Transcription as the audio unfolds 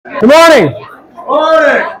Good morning.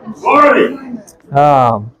 Morning.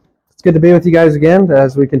 It's good to be with you guys again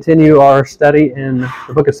as we continue our study in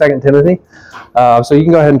the book of 2 Timothy. So you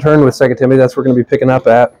can go ahead and turn with 2 Timothy. That's where we're going to be picking up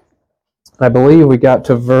at. I believe we got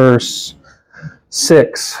to verse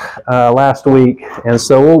 6 last week. And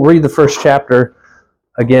so we'll read the first chapter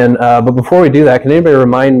again. But before we do that, can anybody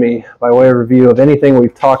remind me, by way of review, of anything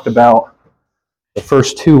we've talked about the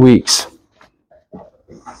first 2 weeks?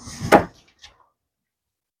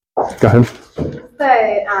 Go ahead.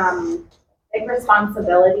 The big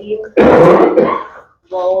responsibility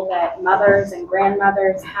role that mothers and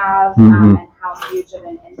grandmothers have, and how huge of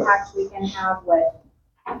an impact we can have with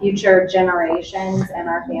future generations and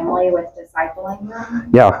our family with discipling them.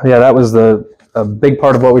 Yeah, that was a big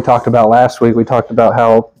part of what we talked about last week. We talked about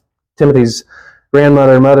how Timothy's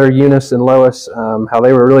grandmother, mother, Eunice, and Lois, how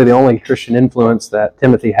they were really the only Christian influence that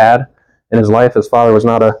Timothy had in his life. His father was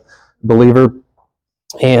not a believer.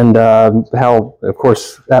 And how, of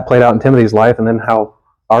course, that played out in Timothy's life, and then how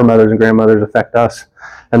our mothers and grandmothers affect us,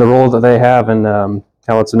 and the role that they have, and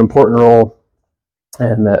how it's an important role,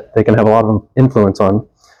 and that they can have a lot of influence on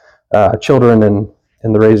children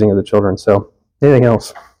and the raising of the children. So, anything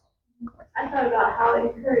else? I thought about how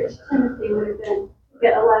encouraged Timothy would have been to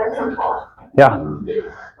get a letter from Paul.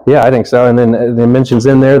 Yeah, I think so. And then it mentions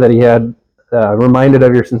in there that he had reminded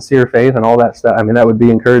of your sincere faith and all that stuff. I mean, that would be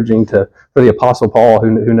encouraging for the Apostle Paul,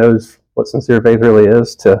 who knows what sincere faith really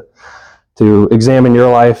is, to examine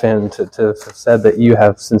your life and to have said that you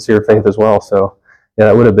have sincere faith as well. So, yeah,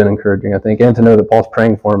 that would have been encouraging, I think, and to know that Paul's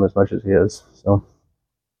praying for him as much as he is. So,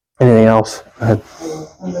 anything else? Go ahead.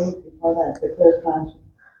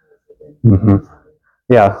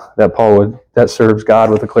 Yeah, that Paul that serves God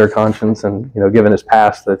with a clear conscience, and given his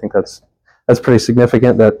past, I think that's pretty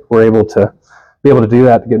significant that we're able to do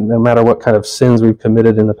that, no matter what kind of sins we've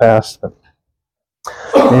committed in the past. But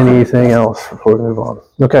anything else before we move on?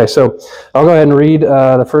 Okay, so I'll go ahead and read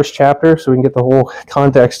the first chapter so we can get the whole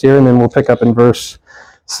context here, and then we'll pick up in verse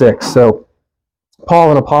 6. So,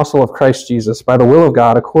 Paul, an apostle of Christ Jesus, by the will of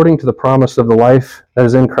God, according to the promise of the life that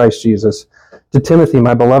is in Christ Jesus, to Timothy,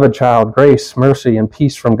 my beloved child, grace, mercy, and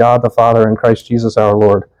peace from God the Father and Christ Jesus our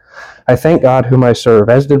Lord. I thank God whom I serve,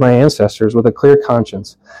 as did my ancestors, with a clear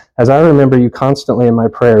conscience, as I remember you constantly in my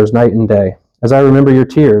prayers night and day. As I remember your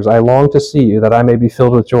tears, I long to see you, that I may be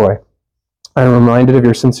filled with joy. I am reminded of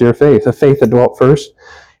your sincere faith, a faith that dwelt first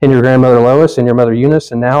in your grandmother Lois and your mother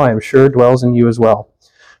Eunice, and now I am sure dwells in you as well.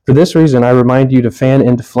 For this reason, I remind you to fan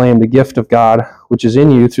into flame the gift of God, which is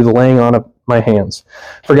in you through the laying on of my hands.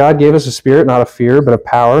 For God gave us a spirit not of fear, but of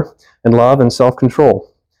power and love and self-control.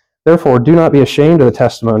 Therefore, do not be ashamed of the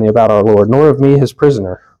testimony about our Lord, nor of me, his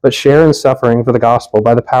prisoner, but share in suffering for the gospel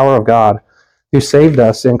by the power of God, who saved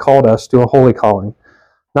us and called us to a holy calling,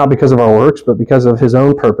 not because of our works, but because of his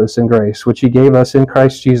own purpose and grace, which he gave us in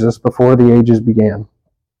Christ Jesus before the ages began,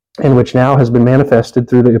 and which now has been manifested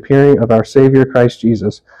through the appearing of our Savior Christ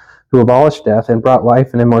Jesus, who abolished death and brought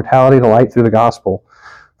life and immortality to light through the gospel,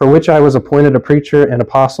 for which I was appointed a preacher and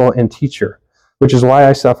apostle and teacher, which is why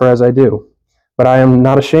I suffer as I do. But I am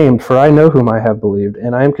not ashamed, for I know whom I have believed,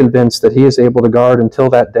 and I am convinced that he is able to guard until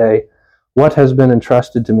that day what has been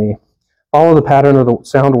entrusted to me. Follow the pattern of the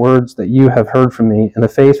sound words that you have heard from me, and the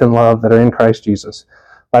faith and love that are in Christ Jesus.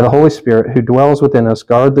 By the Holy Spirit, who dwells within us,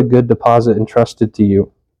 guard the good deposit entrusted to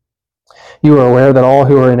you. You are aware that all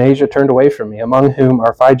who are in Asia turned away from me, among whom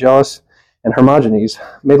are Phygelus and Hermogenes.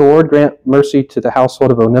 May the Lord grant mercy to the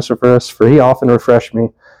household of Onesiphorus, for he often refreshed me,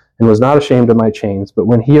 and was not ashamed of my chains. But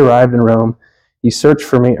when he arrived in Rome, he searched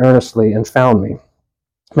for me earnestly and found me.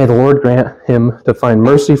 May the Lord grant him to find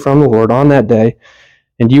mercy from the Lord on that day,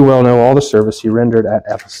 and you well know all the service he rendered at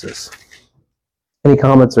Ephesus. Any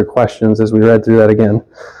comments or questions as we read through that again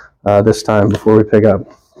this time before we pick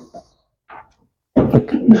up? Go ahead.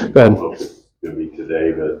 I don't know if it's going to be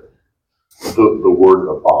today, but the word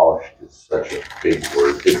abolished is such a big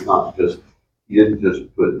word. It's not just, he didn't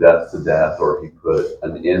just put death to death, or he put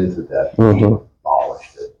an end to death. He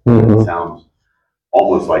abolished it. It sounds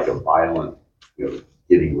almost like a violent,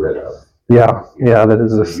 getting rid of. Yeah, that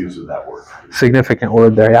is the use of that word. Significant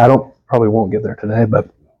word there. Yeah, probably won't get there today, but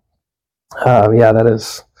that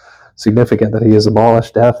is significant that he has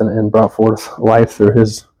abolished death and brought forth life through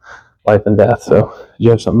his life and death. So, do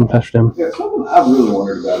you have something, Pastor Tim? Yeah, something I've really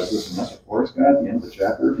wondered about is this Onesiphorus guy at the end of the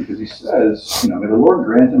chapter, because he says, may the Lord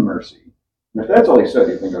grant him mercy. And if that's all he said,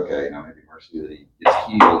 you think, okay, maybe mercy that he gets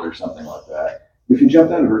healed or something like that. If you jump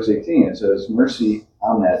down to verse 18, it says, mercy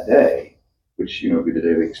on that day, which, would be the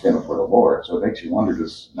day we stand before the Lord. So it makes you wonder,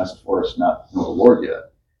 does Onesiphorus not know the Lord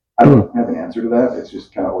yet? I don't have an answer to that. It's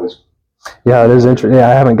just kind of always Yeah, it is interesting. Yeah,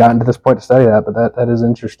 I haven't gotten to this point to study that, but that is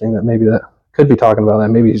interesting. That maybe that could be talking about that.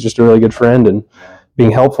 Maybe he's just a really good friend and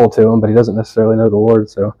being helpful to him, but he doesn't necessarily know the Lord.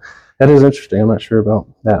 So that is interesting. I'm not sure about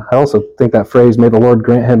that. I also think that phrase, "May the Lord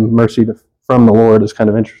grant him mercy from the Lord," is kind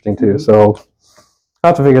of interesting too. So I'll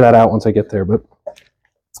have to figure that out once I get there. But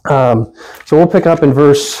so we'll pick up in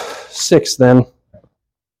verse 6 then,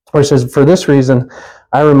 where it says, "For this reason,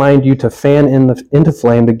 I remind you to fan into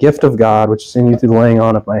flame the gift of God, which is in you through the laying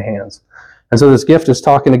on of my hands." And so this gift is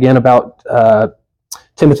talking again about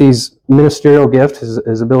Timothy's ministerial gift,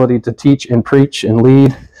 his ability to teach and preach and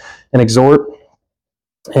lead and exhort.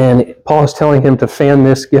 And Paul is telling him to fan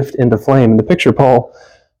this gift into flame. And the picture Paul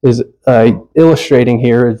is illustrating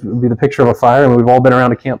here would be the picture of a fire. And we've all been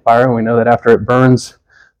around a campfire, and we know that after it burns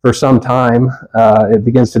for some time, it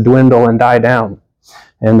begins to dwindle and die down.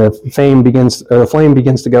 And the flame begins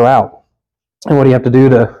to go out. And what do you have to do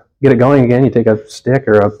to get it going again? You take a stick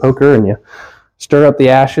or a poker and you stir up the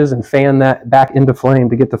ashes and fan that back into flame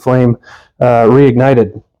to get the flame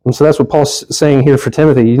reignited. And so that's what Paul's saying here for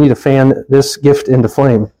Timothy. You need to fan this gift into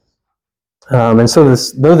flame. And so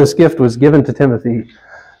though this gift was given to Timothy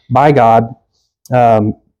by God,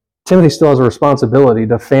 Timothy still has a responsibility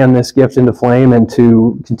to fan this gift into flame and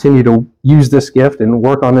to continue to use this gift and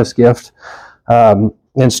work on this gift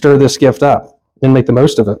and stir this gift up and make the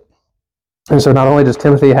most of it. And so not only does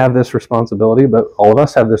Timothy have this responsibility, but all of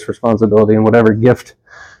us have this responsibility in whatever gift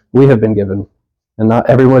we have been given. And not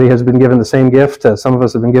everybody has been given the same gift. Some of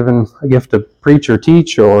us have been given a gift to preach or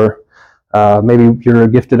teach, or maybe you're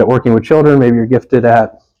gifted at working with children. Maybe you're gifted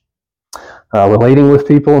at relating with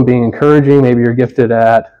people and being encouraging. Maybe you're gifted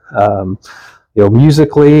at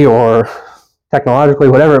musically or technologically,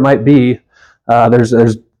 whatever it might be.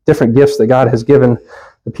 There's different gifts that God has given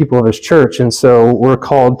the people of his church, and so we're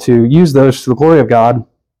called to use those to the glory of God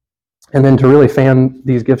and then to really fan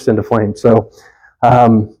these gifts into flame. So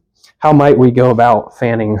how might we go about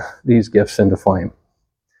fanning these gifts into flame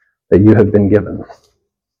that you have been given?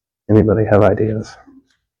 Anybody have ideas?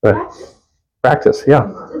 Practice, yeah.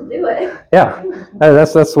 Just do it. Yeah,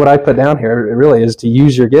 that's what I put down here. It really is to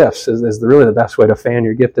use your gifts is really the best way to fan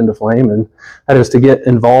your gift into flame, and that is to get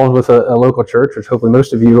involved with a local church, which hopefully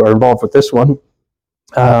most of you are involved with this one,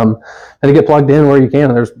 and to get plugged in where you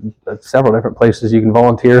can. There's several different places you can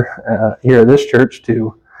volunteer here at this church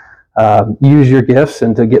to use your gifts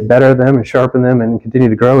and to get better at them and sharpen them and continue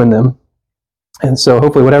to grow in them. And so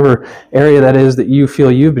hopefully whatever area that is that you feel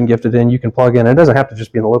you've been gifted in, you can plug in. It doesn't have to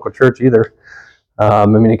just be in the local church either.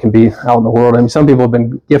 It can be out in the world. Some people have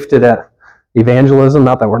been gifted at evangelism.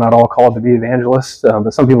 Not that we're not all called to be evangelists,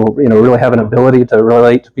 but some people, really have an ability to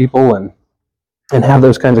relate to people and have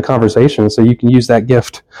those kinds of conversations. So you can use that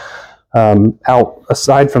gift out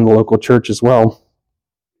aside from the local church as well.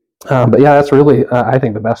 But yeah, that's really, I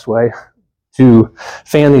think, the best way to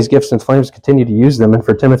fan these gifts and flames, continue to use them. And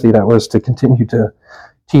for Timothy, that was to continue to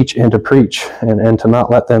teach and to preach and to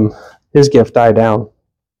not let his gift die down.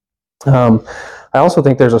 I also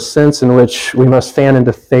think there's a sense in which we must fan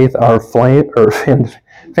into faith our flame, or fan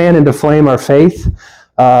into flame our faith.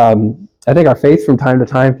 I think our faith from time to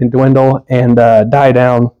time can dwindle and die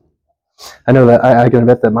down. I know that I can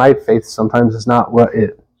admit that my faith sometimes is not what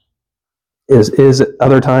it is at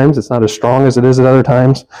other times. It's not as strong as it is at other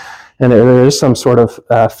times. And there is some sort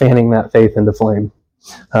of fanning that faith into flame.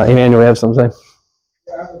 Emmanuel, you have something to say?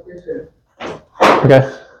 Yeah, I have a question.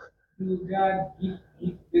 Okay. Does God give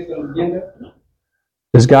gifts based on gender?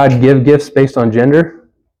 Does God give gifts based on gender?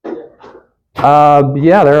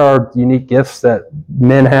 Yeah, there are unique gifts that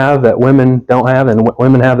men have that women don't have, and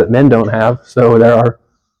women have that men don't have. So there are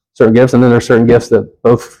certain gifts, and then there are certain gifts that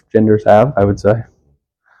both genders have, I would say.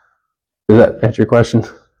 Does that answer your question?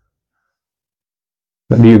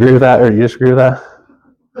 Do you agree with that, or do you disagree with that?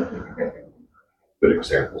 Good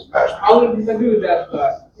examples, Pastor. I would disagree with that,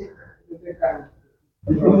 but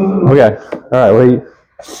Okay. All right.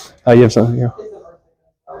 Well, you have something here.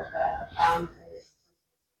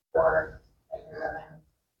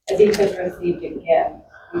 As each has received a gift,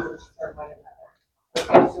 we will serve one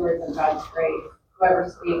another. We're stewards of God's grace. Whoever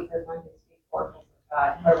speaks is one who speaks oracles of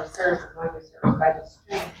God. Whoever serves is one who serves by the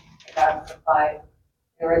strength that God supplies.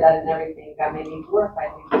 In order that in everything God may be glorified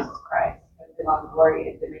through Jesus Christ. And belong glory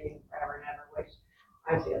and dominion forever and ever, which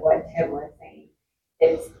reminds me of what Tim was saying.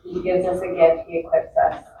 He gives us a gift, he equips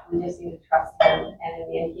us. We just need to trust him. And in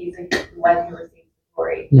the end, he's the one who receives the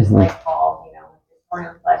glory, just like Paul, his born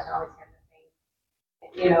in flesh and all these kinds of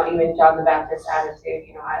things. Even John the Baptist's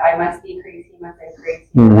attitude, I must decrease, he must increase,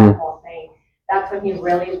 that whole thing. That's when he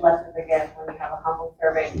really blesses the gift, when you have a humble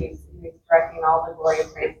servant, he's directing all the glory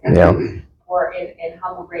and praise to him. For in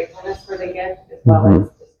humble gratefulness for the gift, as well as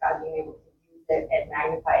just God being able to use it and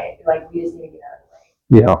magnify it. Like, we just need to get out of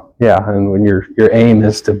the way. Yeah. And when your aim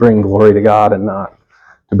is to bring glory to God and not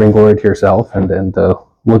to bring glory to yourself, and to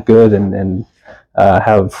look good and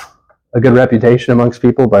have a good reputation amongst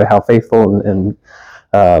people by how faithful and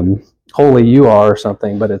holy you are or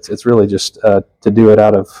something, but it's really just to do it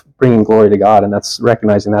out of bringing glory to God, and that's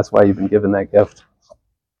recognizing that's why you've been given that gift.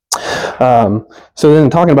 So then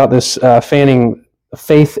talking about this fanning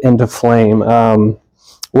faith into flame,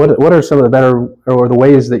 what are some of the better or the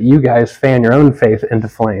ways that you guys fan your own faith into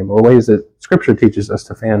flame, or ways that Scripture teaches us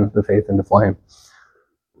to fan the faith into flame?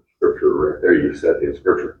 Scripture right there, you said in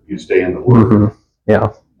Scripture, you stay in the Word. Mm-hmm.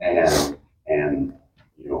 Yeah. And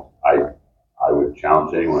I would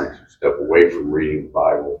challenge anyone to step away from reading the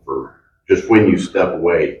Bible. For just when you step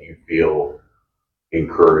away, you feel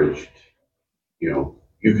encouraged. You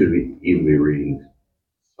could even be reading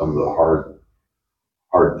some of the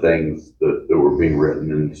hard things that were being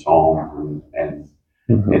written in Psalms and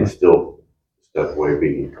still step away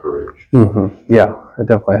being encouraged. Mm-hmm. Yeah, it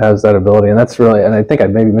definitely has that ability, and that's really, and I think I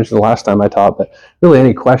maybe mentioned the last time I taught, but really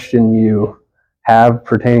any question you have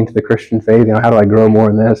pertaining to the Christian faith, how do I grow more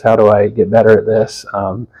in this? How do I get better at this?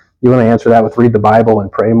 You want to answer that with read the Bible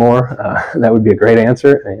and pray more. That would be a great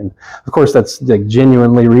answer. And of course, that's like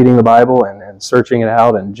genuinely reading the Bible and searching it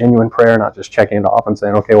out, and genuine prayer, not just checking it off and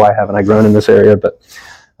saying, okay, why haven't I grown in this area? But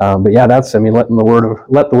yeah, that's, let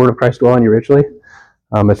the word of Christ dwell in you richly.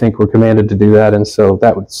 I think we're commanded to do that, and so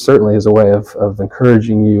that would certainly is a way of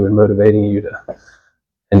encouraging you and motivating you to,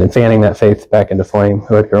 and then fanning that faith back into flame.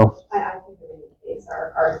 Go ahead, Carol. I think that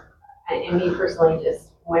many things and me personally, just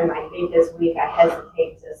when my faith is weak, I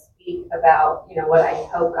hesitate to speak about, what I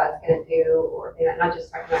hope God's going to do, or not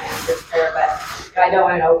just talking about answered prayer, but I don't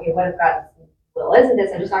want to know, okay, what if God's will isn't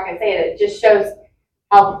this? I'm just not going to say it. It just shows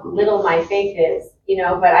how little my faith is,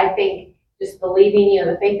 but I think just believing,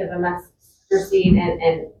 the faith of a mustard seed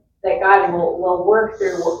and that God will work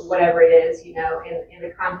through whatever it is, in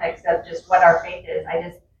the context of just what our faith is.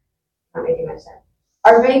 Not making much sense.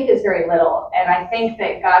 Our faith is very little, and I think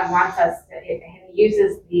that God wants us to, and he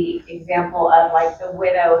uses the example of like the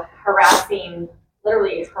widow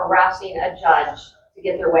literally harassing a judge to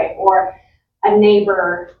get their way, or a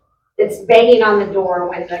neighbor that's banging on the door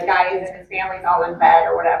when the guys and his family's all in bed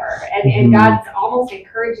or whatever. And God's almost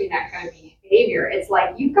encouraging that kind of behavior. It's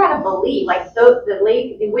like, you've got to believe, like the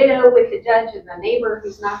widow with the judge and the neighbor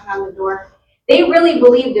who's knocking on the door, they really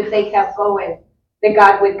believed if they kept going that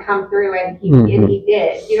God would come through, and he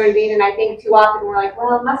did. You know what I mean? And I think too often we're like,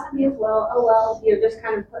 well, it mustn't be as well. Oh well, just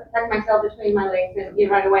kind of tuck myself between my legs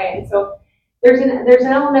and run away. And so there's an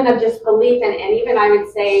element of just belief, and even I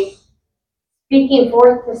would say speaking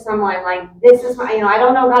forth to someone like, this is my, I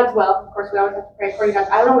don't know God's will. Of course, we always have to pray for you guys.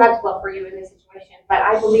 I don't know God's will for you in this situation, but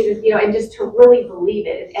I believe it, and just to really believe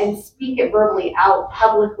it and speak it verbally out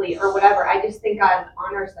publicly or whatever. I just think God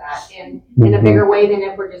honors that in a bigger way than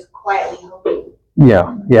if we're just quietly hoping.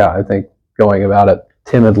 Yeah, I think going about it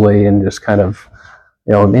timidly and just kind of,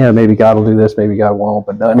 maybe God will do this, maybe God won't,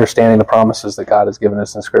 but understanding the promises that God has given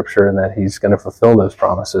us in Scripture and that he's going to fulfill those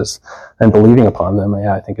promises and believing upon them,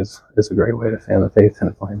 I think is a great way to fan the faith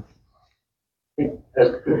into flame. As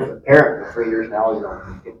a parent for 3 years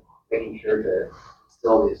now, making sure to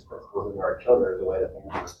instill these principles into our children is a way to fan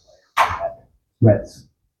the flame. That spreads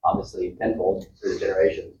obviously tenfold through the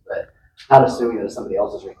generations, but not assuming that it's somebody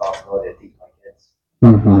else's responsibility to teach my kids.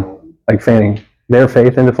 Like fanning their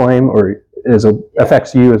faith into flame, or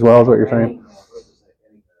affects you as well, is what you're saying?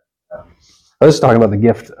 I was talking about the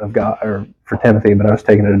gift of God, or for Timothy, but I was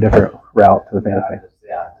taking it a different route to the fan of faith.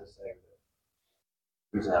 Just saying,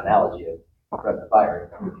 use an analogy of spreading the fire.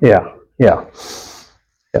 Yeah,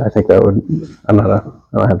 I think that would. I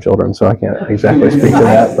don't have children, so I can't exactly speak to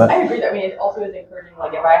that. But I agree. It also is encouraging.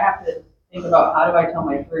 Like, if I have to think about how do I tell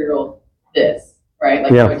my 3-year-old this, right?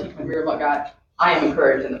 Like, do I teach my 3-year-old about God? I am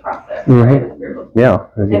encouraged in the process, right? Yeah.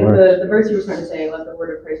 And the verse you were trying to say, let the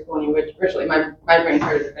word of Christ dwell in you, which originally my brain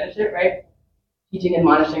started to finish it, right? Teaching and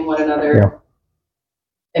admonishing one another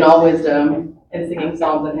in all wisdom, and singing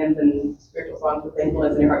psalms and hymns and spiritual songs with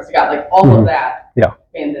thankfulness in your hearts to God. Like, all of that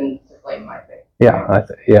fans into flame my faith.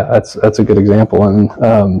 That's a good example,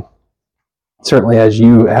 and certainly as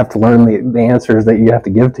you have to learn the answers that you have to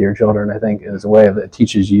give to your children, I think is a way that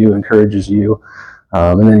teaches you, encourages you.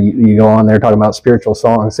 And then you go on there talking about spiritual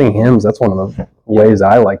songs, sing hymns. That's one of the ways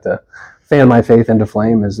I like to fan my faith into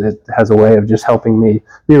flame. Is it has a way of just helping me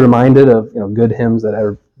be reminded of good hymns that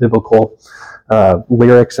have biblical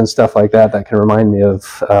lyrics and stuff like that can remind me of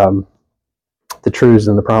the truths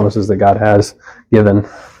and the promises that God has given.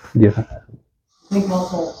 I think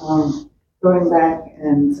also going back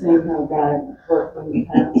and seeing how God worked in the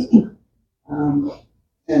past.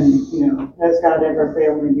 And, has God ever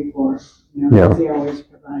failed me before? Has He always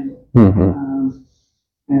provided?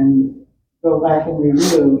 And go back and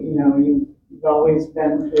review, you've always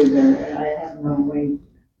been through there. And I have no way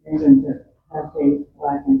even to have faith,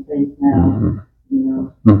 lack in faith now.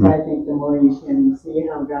 So I think the more you can see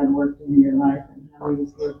how God worked in your life and how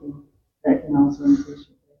He's working, that can also increase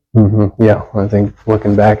your faith. Yeah, I think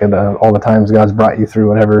looking back at all the times God's brought you through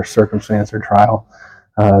whatever circumstance or trial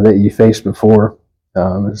that you faced before,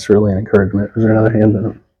 it's really an encouragement. Is there another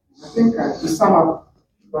hand? I think to sum up,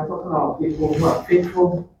 we're talking about people who are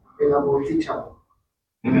faithful, reliable, teachable.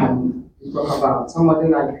 We talk about somebody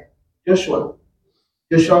like Joshua.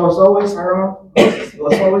 Joshua was always around. Moses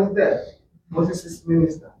was always there. Moses is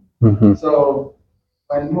minister. So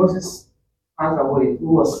when Moses passed away,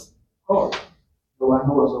 who was called? The one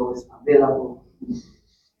who was always available,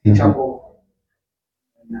 teachable,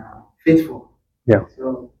 and faithful. Yeah.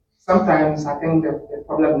 So sometimes I think the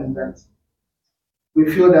problem is that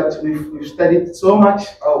we feel that we've studied so much.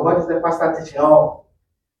 Oh, what is the pastor teaching? Oh,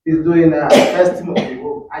 he's doing First Timothy.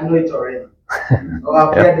 Oh, I know it already. Oh,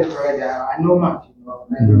 I've read it already. I know much,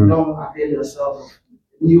 and you don't avail yourself of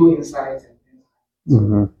new insights and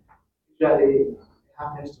things. Usually it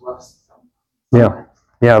happens to us.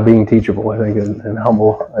 Yeah, being teachable, I think, and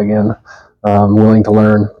humble again, willing to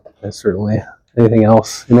learn is certainly. Anything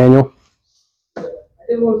else, Emmanuel? I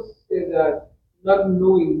just want to say that not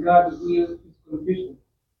knowing God's will is confusion.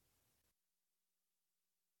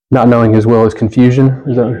 Not knowing His will is confusion.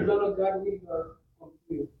 Is that? If you don't know God's will, you are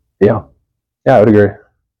confused. Yeah, I would agree.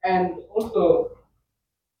 And also,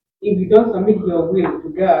 if you don't submit your will to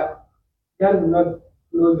God, God will not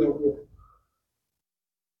know your will.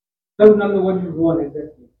 God will not know what you want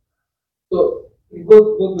exactly. So it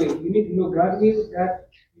goes both ways. You need to know God's will,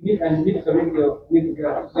 you need to submit your will to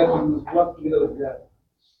God, so that you work together with God.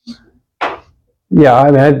 Yeah,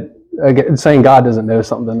 I mean, saying God doesn't know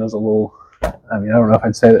something is a little. I mean, I don't know if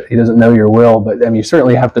I'd say that He doesn't know your will, but I mean, you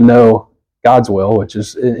certainly have to know God's will, which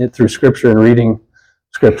is through Scripture and reading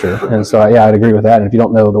Scripture. And so, yeah, I'd agree with that. And if you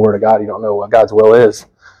don't know the Word of God, you don't know what God's will is,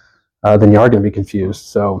 then you are going to be confused.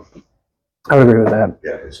 So, I would agree with that.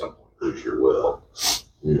 Yeah, at some point, who's your will?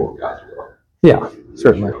 Or God's will. Yeah,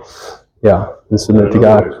 certainly. Yeah, and submit to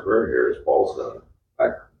God. His prayer here is Paul's done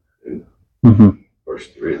back in verse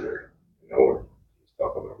 3 there. Where he's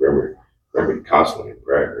talking about remember constantly in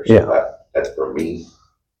prayer. So that's for me.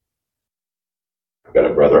 I've got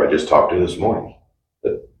a brother I just talked to this morning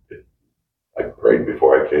that I prayed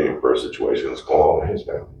before I came for a situation that's going on in his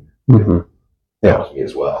family. That helps me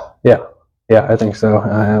as well. Yeah, I think so.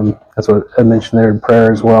 That's what I mentioned there in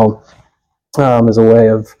prayer as well, as a way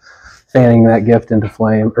of fanning that gift into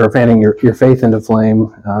flame, or fanning your faith into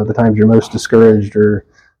flame, the times you're most discouraged or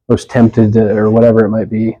most tempted or whatever it might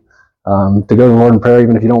be, to go to the Lord in prayer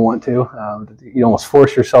even if you don't want to. You almost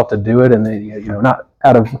force yourself to do it, and then, not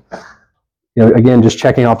out of, again, just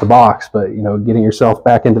checking off the box, but, getting yourself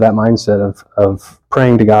back into that mindset of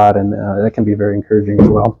praying to God, and that can be very encouraging as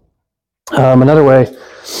well. Another way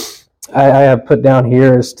I have put down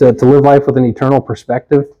here is to live life with an eternal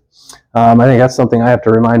perspective. I think that's something I have to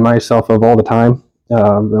remind myself of all the time.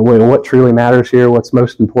 What truly matters here, what's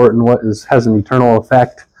most important, has an eternal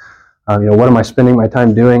effect. What am I spending my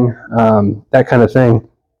time doing? That kind of thing.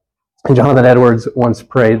 And Jonathan Edwards once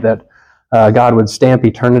prayed that God would stamp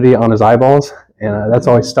eternity on his eyeballs, and that's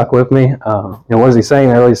always stuck with me. What is he saying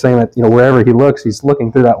there? He's saying that wherever he looks, he's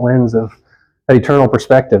looking through that lens of that eternal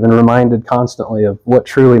perspective and reminded constantly of what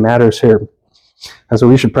truly matters here. And so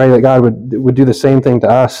we should pray that God would do the same thing to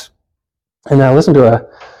us. And I listened to a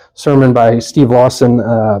sermon by Steve Lawson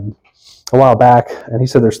a while back, and he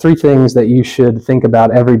said there's 3 things that you should think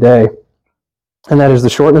about every day, and that is the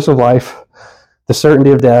shortness of life, the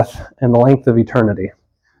certainty of death, and the length of eternity.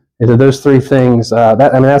 And so those 3 things,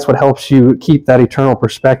 that's what helps you keep that eternal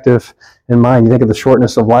perspective in mind. You think of the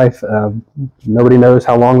shortness of life. Nobody knows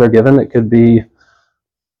how long they're given. It could be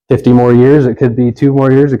 50 more years, it could be 2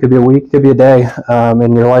 more years, it could be a week, it could be a day,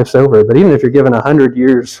 and your life's over. But even if you're given 100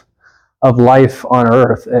 years of life on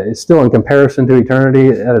earth, it's still, in comparison to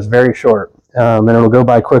eternity, that is very short, and it'll go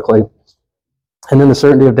by quickly. And then the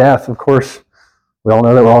certainty of death, of course, we all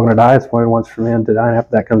know that we're all going to die. It's appointed once for man to die, and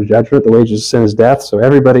after that comes judgment. The wages of sin is death, so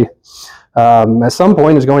everybody at some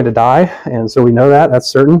point is going to die, and so we know that's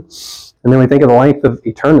certain. And then we think of the length of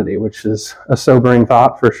eternity, which is a sobering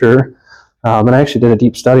thought for sure. And I actually did a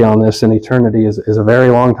deep study on this, and eternity is a very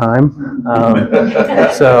long time.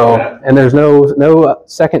 And there's no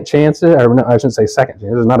second chance, I shouldn't say second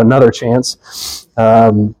chance, there's not another chance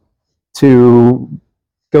to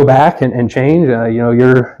go back and change.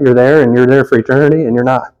 You're there and you're there for eternity, and you're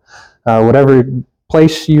not. Whatever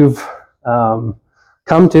place you've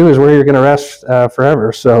come to is where you're going to rest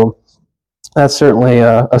forever. So that's certainly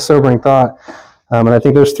a sobering thought. And I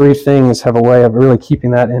think those three things have a way of really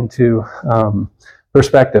keeping that into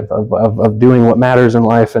perspective of doing what matters in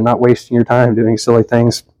life and not wasting your time doing silly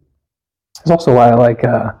things. It's also why I like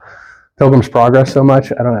Pilgrim's Progress so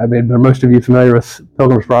much. I mean, are most of you familiar with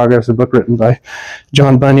Pilgrim's Progress, a book written by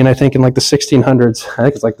John Bunyan, I think in like the 1600s. I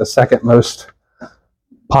think it's like the second most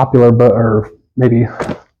popular book, or maybe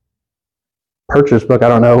purchased book, I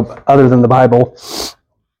don't know, other than the Bible. So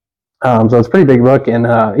it's a pretty big book, and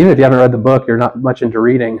even if you haven't read the book, you're not much into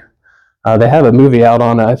reading. They have a movie out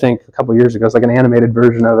on it, I think, a couple of years ago. It's like an animated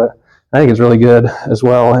version of it. I think it's really good as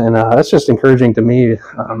well, and that's just encouraging to me.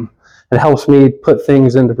 It helps me put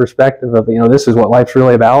things into perspective of, this is what life's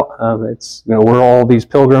really about. It's, we're all these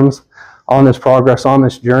pilgrims on this progress, on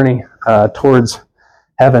this journey towards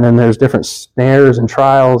heaven, and there's different snares and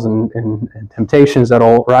trials and temptations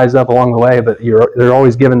that'll rise up along the way, but they're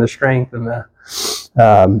always given the strength and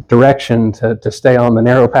the direction to stay on the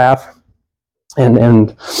narrow path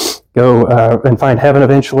and go and find heaven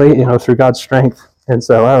eventually, through God's strength. And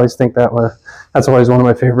so I always think that's always one of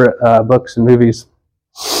my favorite books and movies.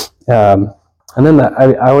 And then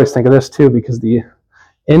I always think of this too, because the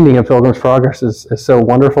ending of Pilgrim's Progress is so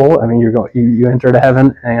wonderful. I mean, you enter to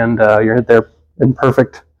heaven, and you're there in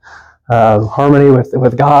perfect harmony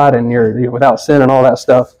with God, and you're without sin and all that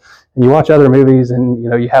stuff. And you watch other movies, and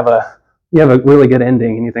you have a really good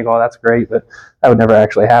ending, and you think, oh, that's great, but that would never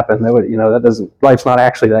actually happen. Life's not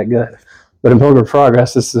actually that good. But in Pilgrim's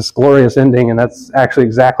Progress, it's this glorious ending, and that's actually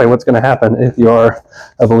exactly what's going to happen if you are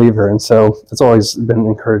a believer. And so it's always been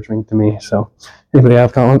encouraging to me. So anybody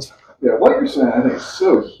have comments? Yeah, what you're saying, I think, is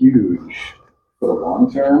so huge for the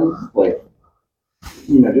long term. Like,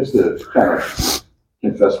 just to kind of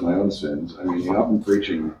confess my own sins. I mean, I've been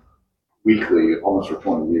preaching weekly almost for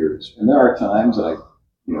 20 years. And there are times that I,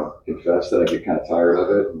 confess that I get kind of tired of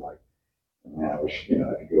it. And like, man, I wish,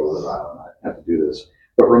 I could go over the aisle and not have to do this.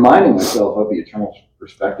 But reminding myself of the eternal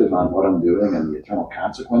perspective on what I'm doing and the eternal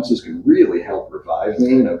consequences can really help revive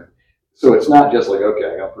me. So it's not just like, okay,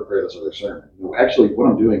 I got to prepare this other sermon. Actually, what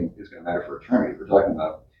I'm doing is going to matter for eternity. We're talking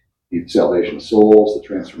about the salvation of souls, the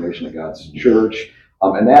transformation of God's church,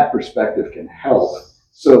 and that perspective can help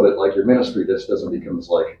so that like your ministry just doesn't become this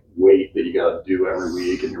like weight that you got to do every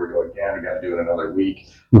week, and here we go again, we got to do it another week.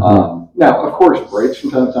 Mm-hmm. Now, of course, breaks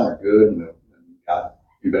from time to time are good. God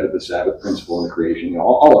embedded the Sabbath principle in the creation.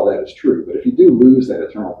 All of that is true. But if you do lose that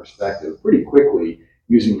eternal perspective pretty quickly,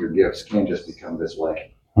 using your gifts can just become this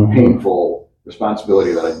like painful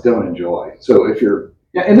responsibility that I don't enjoy. So if you're,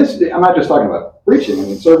 and this, I'm not just talking about preaching. I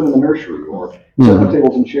mean, serving in the nursery or setting up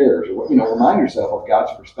tables and chairs, or remind yourself of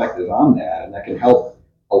God's perspective on that, and that can help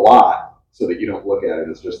a lot so that you don't look at it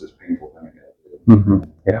as just this painful thing. Mm-hmm.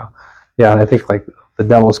 Yeah. And I think like the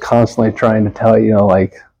devil's constantly trying to tell you,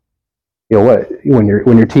 what when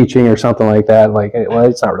you're teaching or something like that, like, well,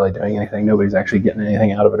 it's not really doing anything. Nobody's actually getting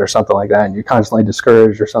anything out of it, or something like that, and you're constantly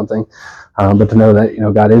discouraged or something. But to know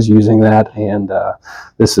that God is using that, and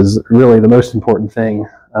this is really the most important thing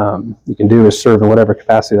you can do, is serve in whatever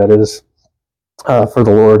capacity that is for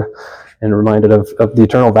the Lord, and reminded of the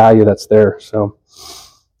eternal value that's there. So,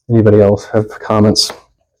 anybody else have comments?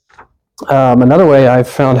 Another way I've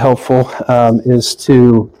found helpful is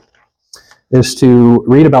to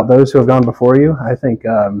read about those who have gone before you. I think,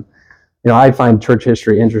 I find church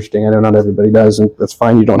history interesting. I know not everybody does, and that's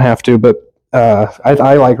fine. You don't have to, but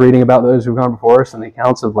I like reading about those who've gone before us and the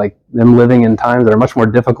accounts of like them living in times that are much more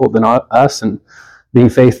difficult than us, and being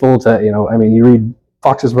faithful to, you read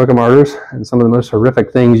Fox's Book of Martyrs, and some of the most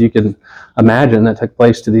horrific things you can imagine that took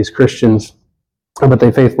place to these Christians, but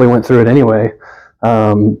they faithfully went through it anyway.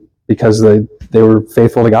 Because they were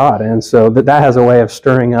faithful to God. And so that has a way of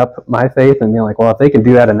stirring up my faith and being like, well, if they can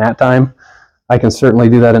do that in that time, I can certainly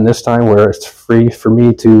do that in this time where it's free for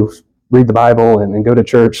me to read the Bible and go to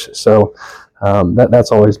church. So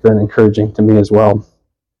that's always been encouraging to me as well.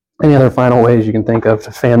 Any other final ways you can think of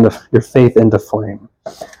to fan your faith into flame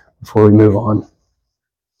before we move on?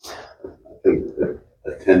 I think that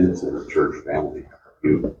attendance in the church family,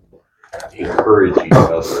 you encourage each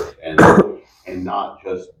other, and not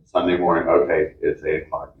just Sunday morning, okay, it's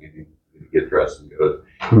 8:00, you need to get dressed and go.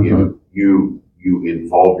 Mm-hmm. You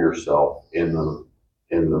involve yourself in the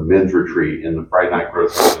men's retreat, in the Friday night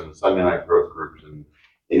growth groups, in the Sunday night growth groups, and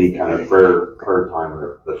any kind of prayer time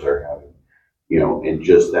that they're having. And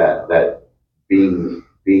just that being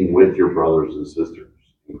with your brothers and sisters,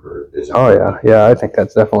 encouraged. Oh yeah. I think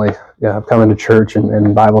that's definitely, coming to church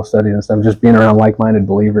and Bible study and stuff, just being around like-minded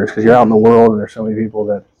believers, because you're out in the world and there's so many people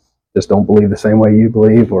that just don't believe the same way you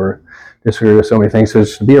believe or disagree with so many things. So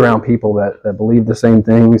just to be around people that believe the same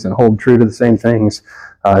things and hold true to the same things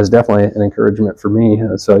is definitely an encouragement for me.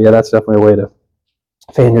 So yeah, that's definitely a way to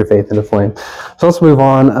fan your faith into flame. So let's move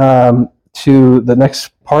on to the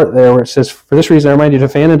next part there, where it says, "For this reason I remind you to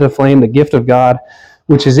fan into flame the gift of God,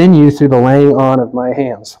 which is in you through the laying on of my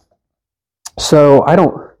hands." So I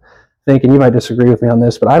don't think, and you might disagree with me on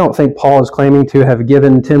this, but I don't think Paul is claiming to have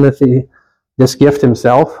given Timothy this gift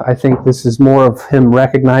himself. I think this is more of him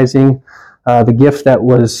recognizing the gift that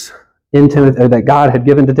was in Timothy, or that God had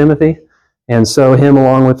given to Timothy. And so him,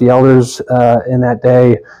 along with the elders in that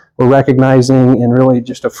day, were recognizing and really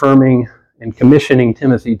just affirming and commissioning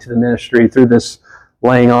Timothy to the ministry through this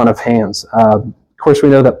laying on of hands. Of course, we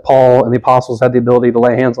know that Paul and the apostles had the ability to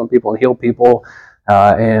lay hands on people and heal people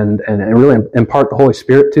and really impart the Holy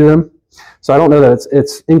Spirit to them. So I don't know that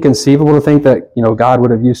it's inconceivable to think that God would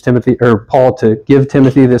have used Timothy or Paul to give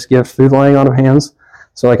Timothy this gift through the laying on of hands.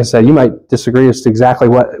 So like I said, you might disagree as to exactly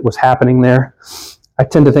what was happening there. I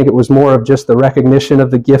tend to think it was more of just the recognition of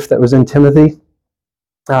the gift that was in Timothy.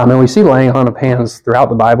 And we see laying on of hands throughout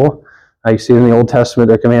the Bible. You see in the Old Testament,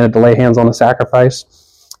 they're commanded to lay hands on the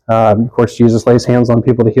sacrifice. Of course, Jesus lays hands on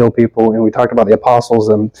people to heal people, and we talked about the apostles,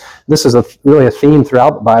 and this is really a theme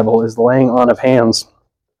throughout the Bible, is the laying on of hands.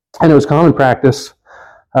 And it was common practice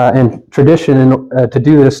and tradition to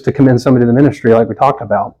do this to commend somebody to the ministry, like we talked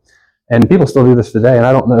about. And people still do this today, and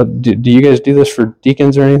I don't know, do you guys do this for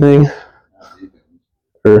deacons or anything?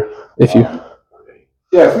 Or if you...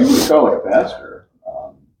 Yeah, if we would call like a pastor,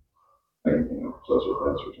 associate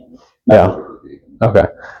pastor or something. Yeah. Okay.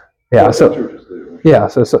 Yeah. So churches do. Yeah.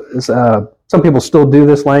 So some people still do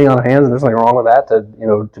this laying on of hands, and there's nothing wrong with that.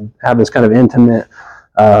 To have this kind of intimate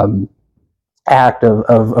act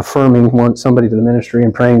of affirming somebody to the ministry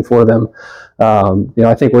and praying for them.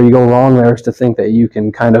 I think where you go wrong there is to think that you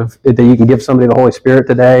can give somebody the Holy Spirit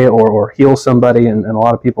today or heal somebody, and a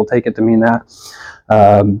lot of people take it to mean that.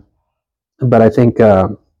 But I think,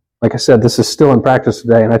 like I said, this is still in practice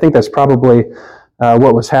today, and I think that's probably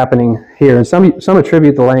what was happening here. And some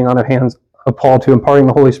attribute the laying on of hands of Paul to imparting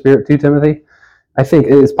the Holy Spirit to Timothy. I think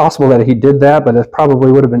it's possible that he did that, but it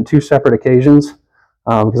probably would have been two separate occasions,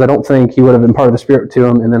 because I don't think he would have imparted the Spirit to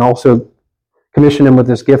him and then also commissioned him with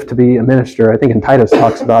this gift to be a minister. I think in Titus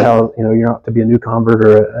talks about how you're not to be a new convert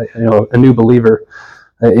or a new believer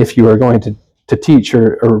if you are going to teach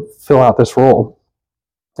or fill out this role.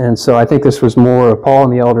 And so I think this was more of Paul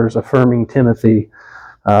and the elders affirming Timothy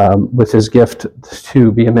with his gift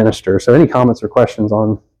to be a minister. So any comments or questions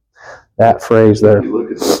on that phrase there? If you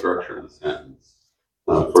look at the structure of the sentence,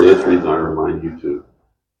 for this reason I remind you to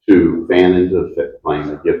fan into flame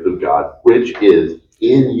the gift of God, which is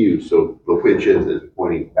in you. So the which is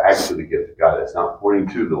pointing back to the gift of God. It's not pointing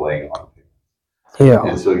to the laying on of hands. Yeah.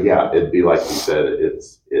 And so it'd be like you said,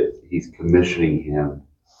 he's commissioning him.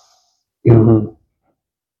 Mm-hmm.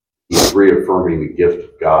 He's reaffirming the gift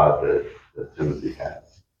of God that Timothy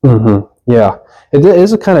has. Mm-hmm. Yeah, it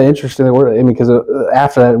is a kind of interesting word. I mean, because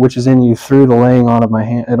after that, which is in you through the laying on of my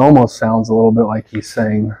hand, it almost sounds a little bit like he's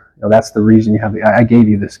saying, that's the reason you have I gave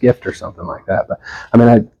you this gift or something like that. But I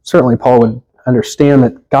mean, certainly Paul would understand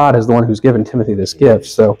that God is the one who's given Timothy this gift.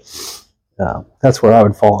 So that's where I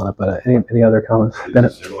would fall on it. But any other comments? Is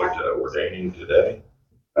it similar to ordaining today?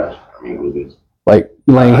 Like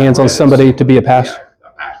laying hands on somebody to be a pastor?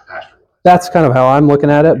 That's kind of how I'm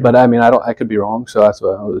looking at it, but I mean, I could be wrong, so that's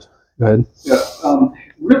what I was. Go ahead. Yeah,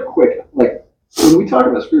 real quick, like when we talk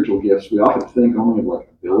about spiritual gifts, we often think only of like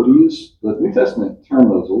abilities, but the New Testament term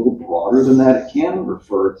is a little broader than that. It can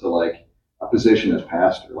refer to like a position as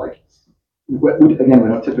pastor. Like, again, we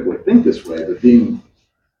don't typically think this way, but being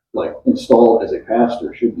like installed as a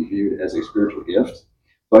pastor should be viewed as a spiritual gift.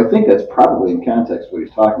 So I think that's probably in context what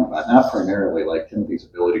he's talking about, not primarily like Timothy's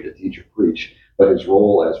ability to teach or preach, but his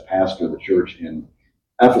role as pastor of the church in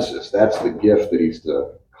Ephesus. That's the gift that he's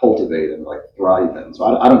to cultivate and like thrive in. So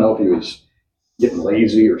I don't know if he was getting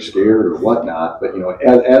lazy or scared or whatnot, but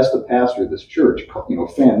as the pastor of this church,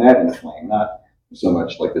 fan that into flame, not so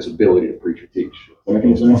much like this ability to preach or teach.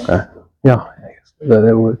 Okay. Yeah,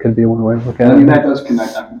 that could be one way to look at it. I mean, that does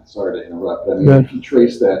connect. I'm sorry to interrupt, but I mean, if you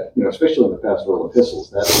trace that, especially in the pastoral epistles,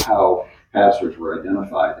 that's how pastors were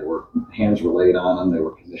identified. Hands were laid on them. They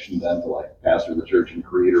were commissioned then to like pastor the church in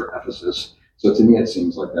Crete or Ephesus. So to me, it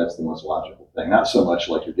seems like that's the most logical thing. Not so much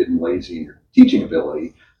like you're getting lazy in your teaching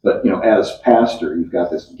ability, but as pastor, you've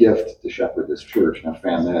got this gift to shepherd this church. Now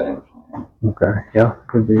fan that in. Okay. Yeah.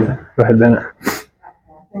 Could be. Go ahead, Bennett.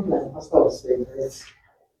 I think like Pastor was saying,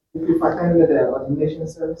 if you've attended the ordination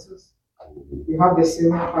services, you have the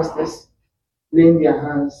senior pastors laying their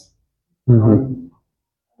hands on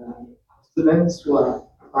students who are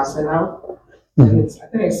passing out. And I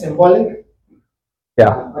think it's symbolic.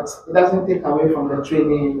 Yeah. But it doesn't take away from the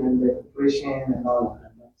training and the preparation and all of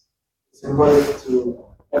that. It's symbolic to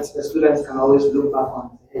that the students can always look back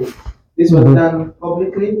on. Hey, this was done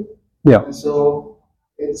publicly. Yeah. And so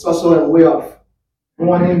it's also a way of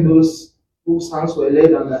warning those whose hands were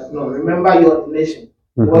laid on that. No, remember your ordination.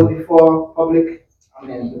 It was before public,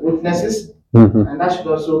 witnesses, and that should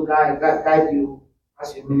also guide you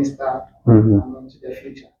as you minister into the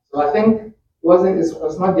future. So I think it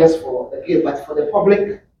was not just for the kid, but for the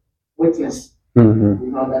public witness.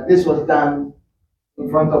 That this was done in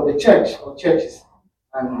front of the church or churches,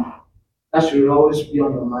 and that should always be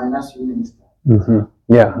on your mind as you minister.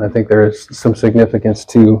 Yeah, I think there is some significance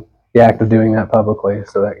to the act of doing that publicly.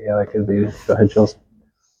 So that could be. Go ahead, Jules.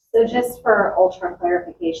 So just for ultra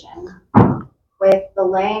clarification, with the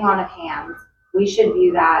laying on of hands, we should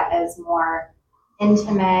view that as more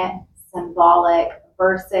intimate, symbolic,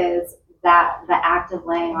 versus that the act of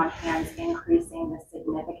laying on hands increasing the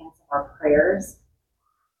significance of our prayers.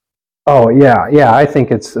 Oh yeah. I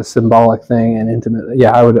think it's a symbolic thing and intimate.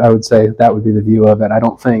 Yeah, I would say that would be the view of it. I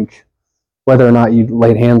don't think whether or not you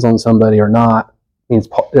laid hands on somebody or not means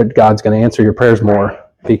that God's going to answer your prayers more,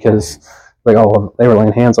 because they were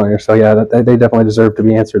laying hands on you. So yeah, they definitely deserve to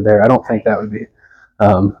be answered there. I don't think that would be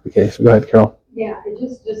the case. Go ahead, Carol. Yeah, it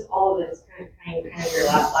just all of this kind of your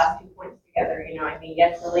last 2 points together. I mean,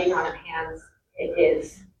 yes, the laying on of hands, it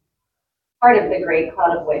is part of the great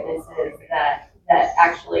cloud of witnesses that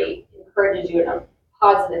actually encourages you in a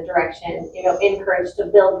positive direction. Encourage to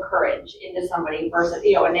build courage into somebody versus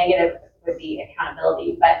a negative would be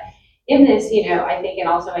accountability. But in this, I think, and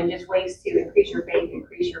also in just ways to increase your faith,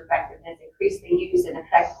 increase your effectiveness, increase the use and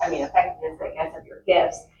effectiveness, I guess, of your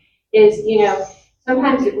gifts, is,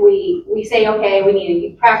 sometimes we say, okay, we need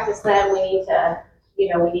to practice them, we need to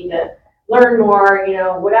learn more,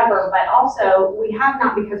 whatever, but also we have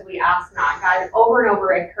not because we ask not. God over and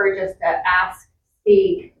over encourages us to ask,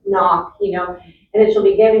 speak, knock, and it shall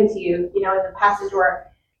be given to you. In the passage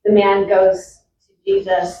where the man goes to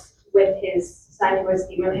Jesus with his son who was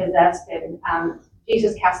demon possessed, and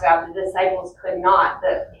Jesus cast it out, the disciples could not.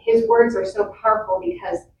 His words are so powerful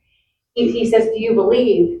because he says, do you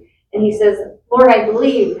believe? And he says, Lord, I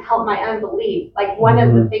believe, help my unbelief. Like one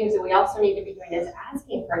of the things that we also need to be doing is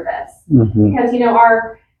asking for this. Because,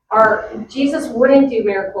 our Jesus wouldn't do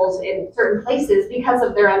miracles in certain places because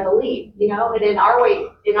of their unbelief, and in our way,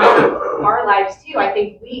 in our lives too, I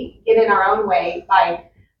think we get in our own way by,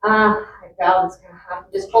 doubt is going to happen,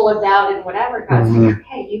 just full of doubt and whatever. God's saying,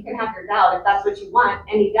 okay, you can have your doubt if that's what you want,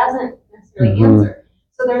 and he doesn't necessarily answer.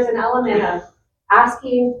 So there's an element of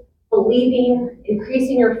asking, believing,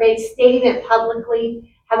 increasing your faith, stating it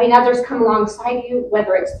publicly, having others come alongside you,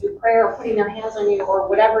 whether it's through prayer or putting their hands on you or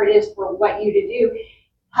whatever it is for what you to do,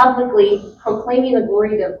 publicly proclaiming the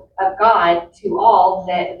glory of God to all,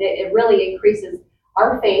 that it really increases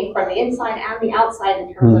our faith from the inside and the outside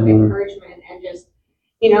in terms of encouragement, and just,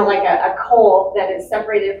 like a coal that is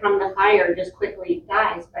separated from the fire just quickly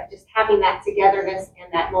dies, but just having that togetherness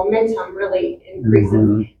and that momentum really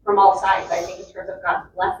increases from all sides, I think, in terms of God's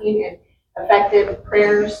blessing and effective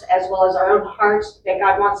prayers, as well as our own hearts that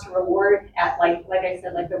God wants to reward at, like I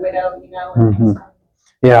said, like the widow,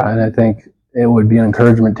 Yeah, and I think it would be an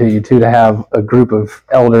encouragement to you too to have a group of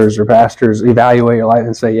elders or pastors evaluate your life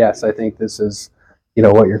and say, yes, I think this is,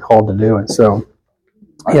 what you're called to do. And so,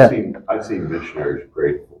 I've seen missionaries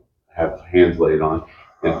grateful, have hands laid on.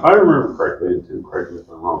 And if I remember correctly, and Tim, correct me if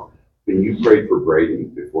I'm wrong, when you prayed for Brady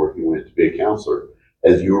before he went to be a counselor,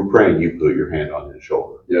 as you were praying, you put your hand on his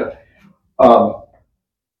shoulder. Yeah.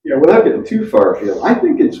 Without getting too far afield, I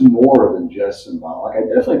think it's more than just symbolic. I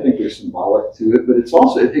definitely think there's symbolic to it, but it's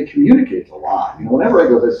also, it communicates a lot. Whenever I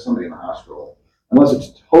go visit somebody in the hospital, unless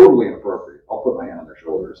it's totally inappropriate, I'll put my hand on their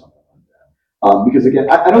shoulder or something like that. Because again,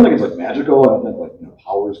 I don't think it's like magical. I don't think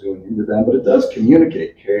powers going into them, but it does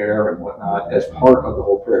communicate care and whatnot as part of the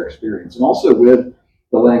whole prayer experience. And also with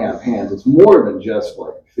the laying on of hands, it's more than just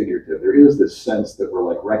like figurative. There is this sense that we're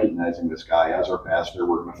like recognizing this guy as our pastor,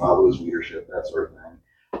 we're going to follow his leadership, that sort of thing.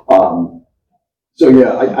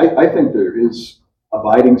 I think there is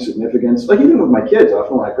abiding significance. Like even with my kids,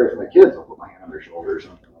 often when I pray for my kids, I'll put my hand on their shoulder or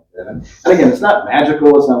something like that. And again, it's not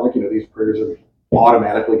magical. It's not like, these prayers are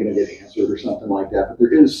automatically going to get answered or something like that. But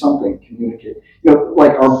there is something communicated.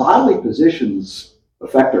 Like our bodily positions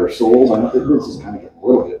affect our souls. I know this is kind of getting a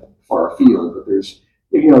little bit far afield, but there's,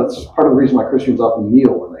 it's part of the reason why Christians often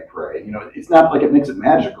kneel when they pray. It's not like it makes it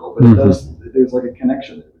magical, but it does. There's like a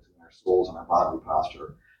connection there. souls and our bodily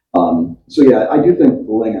posture. So yeah, I do think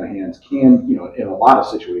the laying on of hands can, in a lot of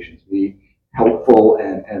situations be helpful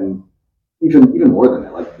and even more than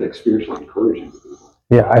that, like spiritually encouraging to people.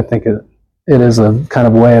 Yeah, I think it is a kind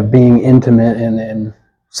of way of being intimate and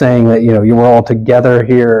saying that, we're all together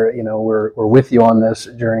here, we're with you on this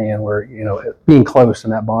journey, and we're, being close,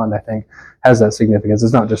 and that bond, I think, has that significance.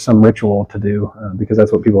 It's not just some ritual to do, because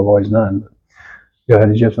that's what people have always done. Go ahead,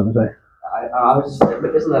 did you have something to say? I was just saying,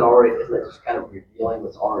 but isn't that just kind of revealing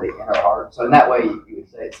what's already in our heart? So in that way, you would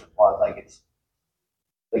say it's like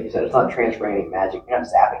you said, it's not transferring any magic. You're not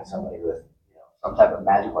zapping somebody with, some type of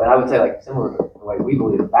magical. And I would say, like, similar to the way we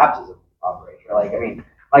believe that baptism operates. Right? Like, I mean,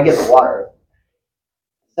 when I get the water,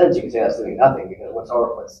 in a sense, you can say that's doing nothing, because what's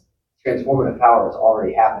transformative power has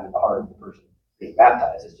already happened in the heart of the person being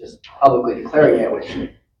baptized. It's just publicly declaring it, which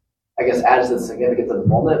I guess adds to the significance of the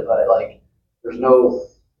moment. But like,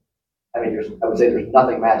 I would say there's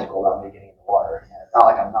nothing magical about me getting in the water. And it's not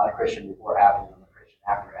like I'm not a Christian before having and I'm a Christian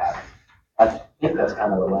after having. I think that's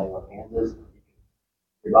kind of what laying on hands is.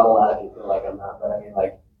 Rebuttal that if you feel like I'm not, but I mean,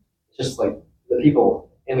 like, it's just like the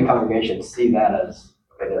people in the congregation see that as,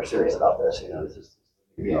 okay, they're serious about this, this is,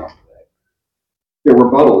 Yeah,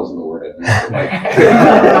 rebuttal isn't the word.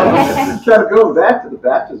 Kind of going back to the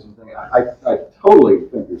baptism thing, I totally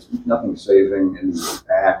think there's nothing saving in the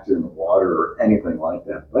act in the water or anything like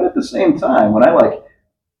that. But at the same time, when I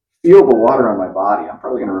feel the water on my body, I'm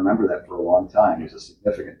probably going to remember that for a long time. It's a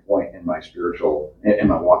significant point in my in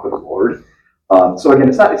my walk with the Lord. So again,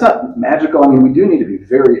 it's not magical. I mean, we do need to be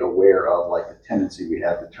very aware of the tendency we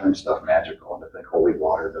have to turn stuff magical and to think holy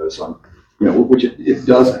water does which it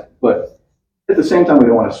doesn't. But at the same time, we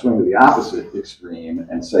don't want to swing to the opposite extreme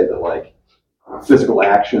and say that physical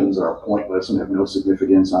actions are pointless and have no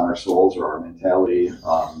significance on our souls or our mentality,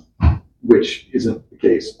 which isn't the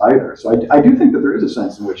case either. So I do think that there is a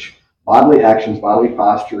sense in which bodily actions, bodily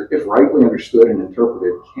posture, if rightly understood and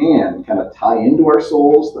interpreted, can kind of tie into our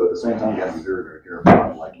souls, though at the same time, you got to be very, very careful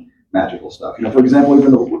of magical stuff. For example,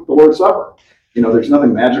 even the Lord's Supper. There's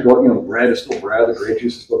nothing magical. The bread is still bread, the grape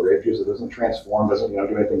juice is still grape juice. It doesn't transform, doesn't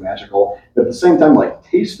do anything magical. But at the same time,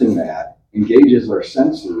 tasting that engages our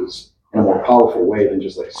senses in a more powerful way than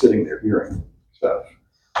just sitting there hearing stuff.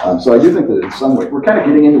 So I do think that in some way we're kind of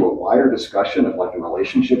getting into a wider discussion of the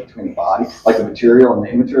relationship between the body, the material and the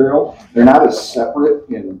immaterial. They're not as separate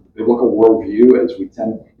in biblical worldview as we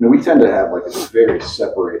tend to have this very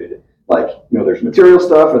separated. There's material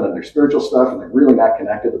stuff and then there's spiritual stuff, and they're really not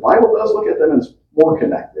connected. The Bible does look at them as more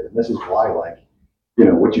connected, and this is why,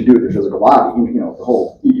 what you do with your physical body, the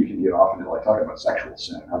whole, you can get off into talking about sexual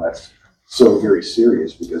sin, how that's so very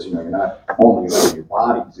serious, because you're not only letting your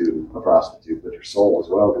body to a prostitute, but your soul as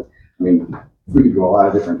well. I mean, we could go a lot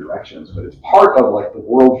of different directions, but it's part of the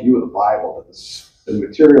worldview of the Bible that the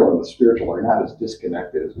material and the spiritual are not as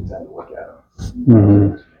disconnected as we tend to look at them.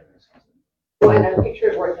 Mm-hmm. Well, and a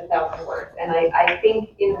picture is worth 1,000 words. And I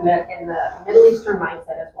think in the Middle Eastern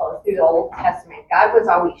mindset, as well as through the Old Testament, God was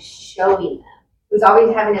always showing them. He was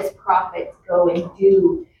always having his prophets go and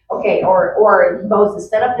do, or Moses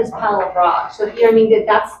set up this pile of rocks. So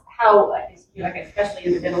that's how, especially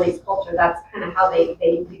in the Middle East culture, that's kind of how they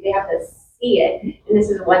have to see it. And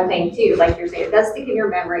this is one thing too, like you're saying, it does stick in your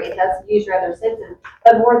memory. It does use your other senses.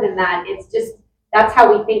 But more than that, it's just, that's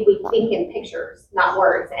how we think in pictures, not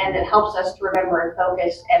words, and it helps us to remember and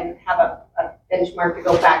focus and have a benchmark to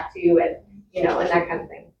go back to, and and that kind of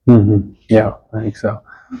thing. Mm-hmm. Yeah, I think so.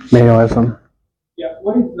 Maybe I'll have some. Yeah,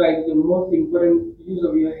 what is the most important use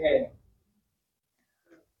of your head?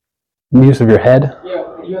 Use of your head?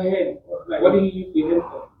 Yeah, your head. What do you use your head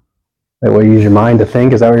for? What, you use your mind to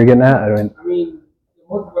think? Is that what you're getting at? I mean, the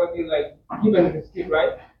most important thing is give and receive,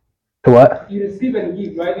 right? To what? You receive and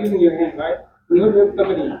give, right? Using your hand, right? You have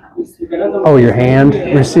somebody. Oh, your hand?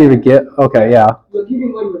 Receive a gift? Okay, yeah. You're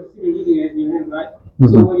giving what you're receiving using your hand, right? Mm-hmm.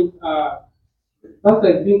 So when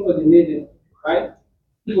pastor is being ordinated, right?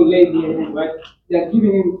 People lay their hand, right? They're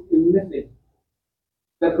giving him a message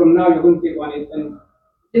that from now you're going to take on it, and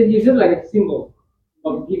it's just like a symbol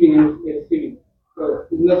of giving and receiving. So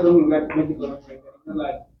it's not something that's magical or something. It's not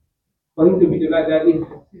like for him to be like that, he's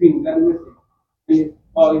receiving that message,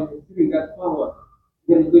 or he's receiving that power.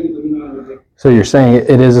 So you're saying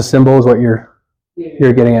it is a symbol, is what you're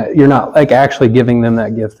getting at. You're not actually giving them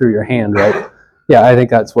that gift through your hand, right? Yeah, I think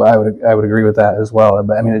that's what I would agree with that as well.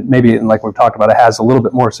 But I mean, maybe like we've talked about, it has a little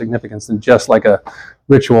bit more significance than just like a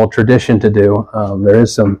ritual tradition to do. There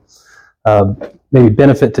is some maybe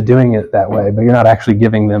benefit to doing it that way, but you're not actually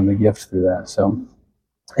giving them the gift through that. So,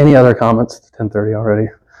 any other comments? It's 10:30 already.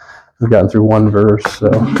 We've gotten through one verse, so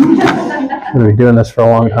we're going to be doing this for a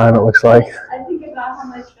long time, it looks like. I think about how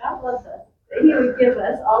much God loves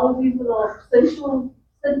all of these little sensual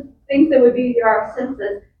things that would be our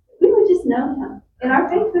senses, we would just know him. And our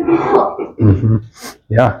faith would be built. Mm-hmm.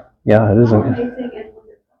 Yeah, it is. Amazing and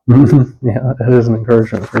wonderful. Yeah, it is an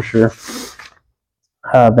encouragement for sure.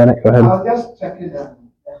 Bennett, go ahead. I was just checking the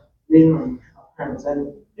name of hands,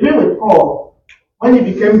 and even with Paul, when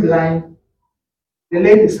he became blind, they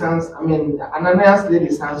laid his hands. Ananias laid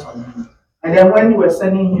his hands on him, and then when we were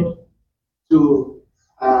sending him to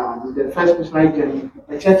the first missionary journey,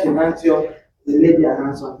 the church in Antioch, they laid their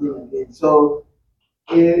hands on him again. So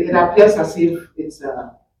it appears as if it's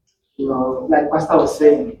like Pastor was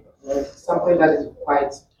saying, something that is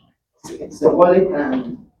quite symbolic,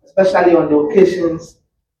 and especially on the occasions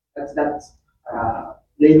that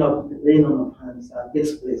laying on of hands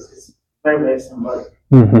takes place. It's very, very symbolic.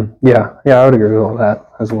 Mm-hmm. Yeah, I would agree with all that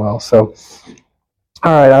as well. So,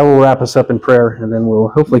 all right, I will wrap us up in prayer, and then we'll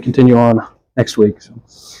hopefully continue on next week. So,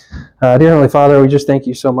 dear Heavenly Father, we just thank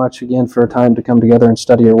you so much again for a time to come together and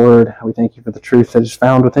study your word. We thank you for the truth that is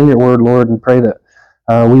found within your word, Lord, and pray that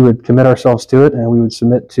we would commit ourselves to it, and we would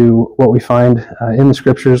submit to what we find in the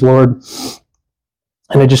scriptures, Lord.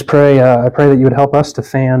 And I just pray, I pray that you would help us to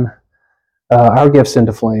fan our gifts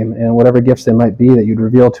into flame, and whatever gifts they might be, that you'd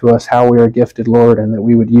reveal to us how we are gifted, Lord, and that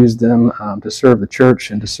we would use them to serve the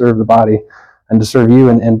church and to serve the body and to serve you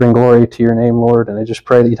and bring glory to your name, Lord. And I just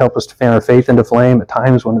pray that you'd help us to fan our faith into flame at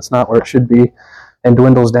times when it's not where it should be and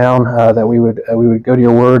dwindles down, that we would go to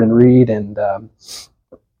your word and read and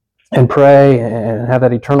pray and have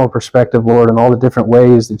that eternal perspective, Lord, and all the different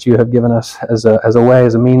ways that you have given us as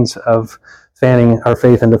a means of fanning our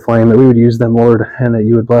faith into flame, that we would use them, Lord, and that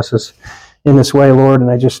you would bless us in this way, Lord. And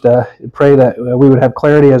I just pray that we would have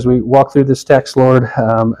clarity as we walk through this text, Lord,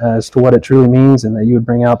 as to what it truly means, and that you would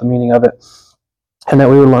bring out the meaning of it, and that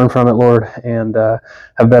we would learn from it, Lord, and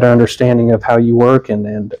have better understanding of how you work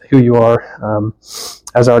and who you are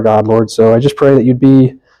as our God, Lord. So I just pray that you'd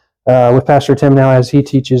be with Pastor Tim now as he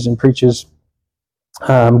teaches and preaches.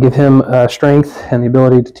 Give him strength and the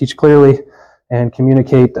ability to teach clearly and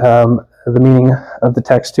communicate the meaning of the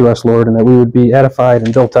text to us, Lord, and that we would be edified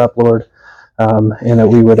and built up, Lord, and that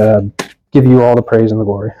we would give you all the praise and the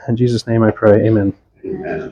glory. In Jesus' name I pray, amen. Amen.